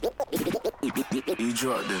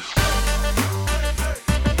drop this.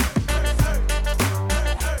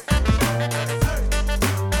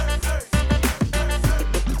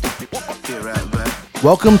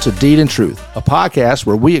 Welcome to Deed and Truth, a podcast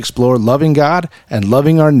where we explore loving God and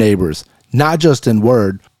loving our neighbors, not just in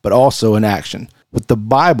word, but also in action, with the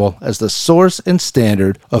Bible as the source and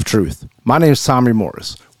standard of truth. My name is Tommy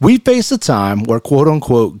Morris. We face a time where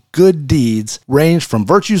quote-unquote good deeds range from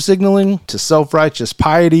virtue signaling to self-righteous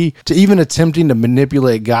piety to even attempting to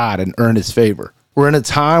manipulate God and earn his favor. We're in a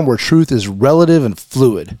time where truth is relative and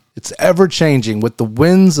fluid. It's ever-changing with the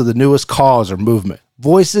winds of the newest cause or movement.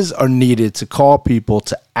 Voices are needed to call people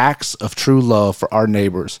to acts of true love for our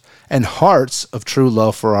neighbors and hearts of true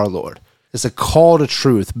love for our Lord. It's a call to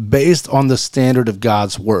truth based on the standard of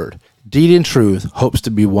God's word. Deed and Truth hopes to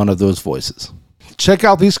be one of those voices. Check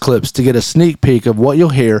out these clips to get a sneak peek of what you'll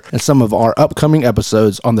hear in some of our upcoming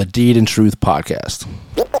episodes on the Deed and Truth podcast.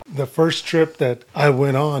 The first trip that I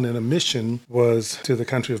went on in a mission was to the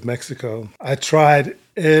country of Mexico. I tried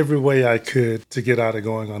every way I could to get out of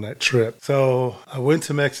going on that trip. So I went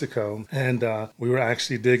to Mexico and we were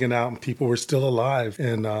actually digging out and people were still alive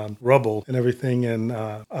in rubble and everything. And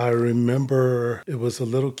I remember it was a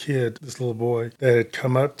little kid, this little boy, that had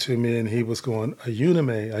come up to me and he was going,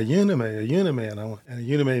 Ayúdame, ayúdame, ayúdame. And I went, and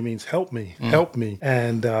ayúdame means help me, help me.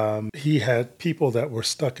 And he had people that were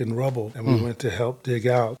stuck in rubble and we went to help dig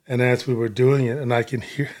out. And as we were doing it, and I could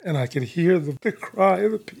hear the cry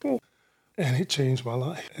of the people. And it changed my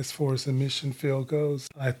life. As far as the mission field goes,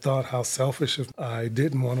 I thought how selfish I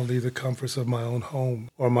didn't want to leave the comforts of my own home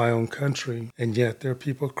or my own country. And yet there are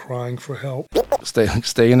people crying for help.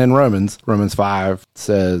 Staying in Romans 5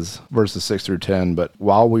 says, verses 6 through 10, but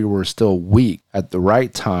while we were still weak, at the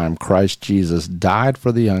right time, Christ Jesus died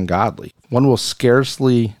for the ungodly. One will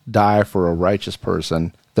scarcely die for a righteous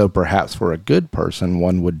person, though perhaps for a good person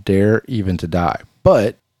one would dare even to die.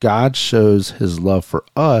 But God shows his love for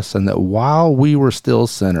us, and that while we were still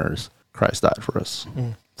sinners, Christ died for us.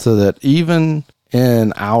 So that even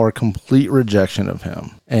in our complete rejection of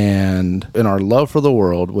him and in our love for the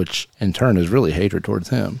world, which in turn is really hatred towards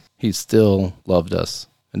him, he still loved us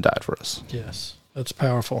and died for us. Yes, that's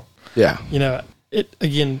powerful. Yeah. You know, it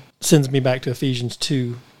again sends me back to Ephesians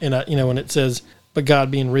 2, and when it says, but God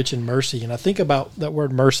being rich in mercy, and I think about that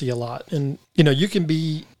word mercy a lot. And, you can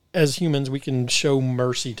be, as humans, we can show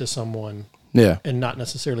mercy to someone and not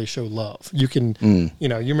necessarily show love. You can, you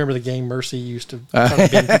remember the game Mercy used to try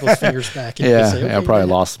to bend people's fingers back. And you could say, okay, I probably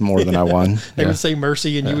lost more than I won. They would say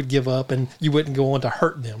mercy and you would give up and you wouldn't go on to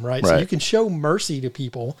hurt them, right? So you can show mercy to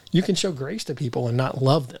people. You can show grace to people and not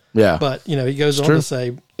love them. Yeah. But, he goes on to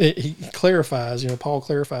say, he clarifies, Paul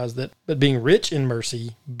clarifies that, but being rich in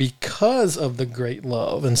mercy because of the great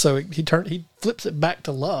love. And so he flips it back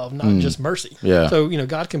to love, not just mercy. Yeah. So,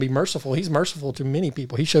 God can be merciful. He's merciful to many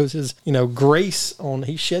people. He shows his, grace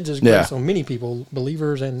he sheds his grace on many people,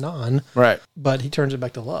 believers and non. Right. But he turns it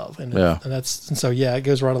back to love. And it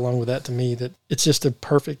goes right along with that to me, that it's just a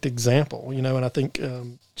perfect example, and I think,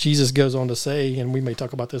 Jesus goes on to say, and we may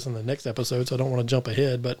talk about this in the next episode, so I don't want to jump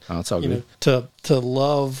ahead, but to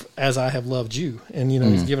love as I have loved you, and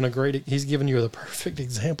he's given you the perfect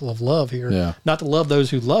example of love here. Yeah. Not to love those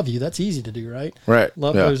who love you, that's easy to do, right? Right.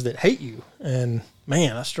 Love those that hate you, and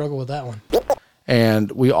man, I struggle with that one.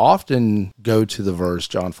 And we often go to the verse,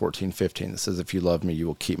 John 14:15, that says, if you love me, you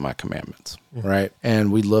will keep my commandments, right?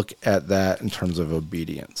 And we look at that in terms of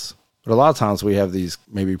obedience. But a lot of times we have these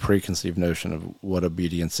maybe preconceived notion of what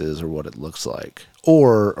obedience is or what it looks like,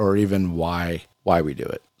 or even why we do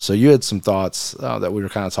it. So you had some thoughts that we were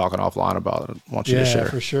kind of talking offline about. I want you to share. Yeah,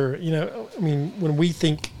 for sure. When we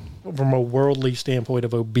think from a worldly standpoint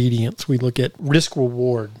of obedience, we look at risk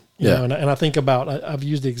reward. And I think about, I've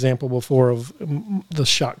used the example before of the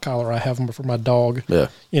shock collar I have for my dog,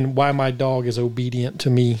 and why my dog is obedient to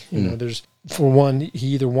me. There's, for one, he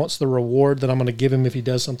either wants the reward that I'm going to give him if he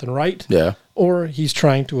does something right, or he's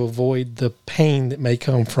trying to avoid the pain that may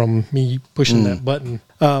come from me pushing that button.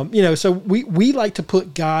 So we like to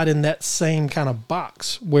put God in that same kind of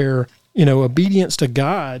box where, obedience to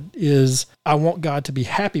God is, I want God to be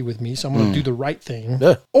happy with me, so I'm going to do the right thing.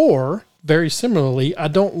 Yeah. Or, very similarly, I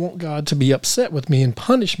don't want God to be upset with me and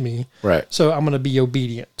punish me. Right. So I'm going to be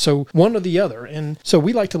obedient. So one or the other. And so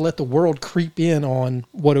we like to let the world creep in on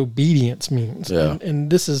what obedience means. Yeah.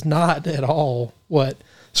 And this is not at all what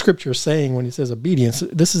Scripture is saying when it says obedience.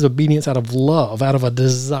 This is obedience out of love, out of a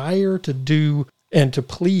desire to do and to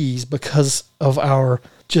please because of our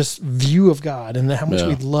just view of God and how much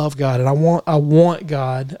we love God. And I want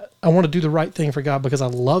God. I want to do the right thing for God because I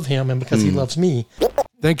love him and because he loves me.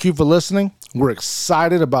 Thank you for listening. We're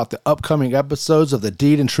excited about the upcoming episodes of the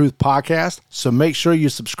Deed and Truth podcast, so make sure you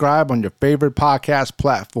subscribe on your favorite podcast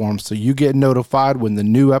platform so you get notified when the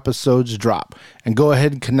new episodes drop. And go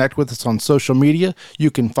ahead and connect with us on social media.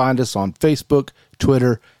 You can find us on Facebook,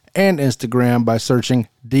 Twitter, and Instagram by searching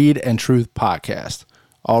Deed and Truth Podcast.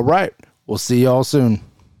 All right, we'll see y'all soon.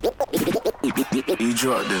 You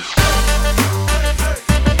dropped this.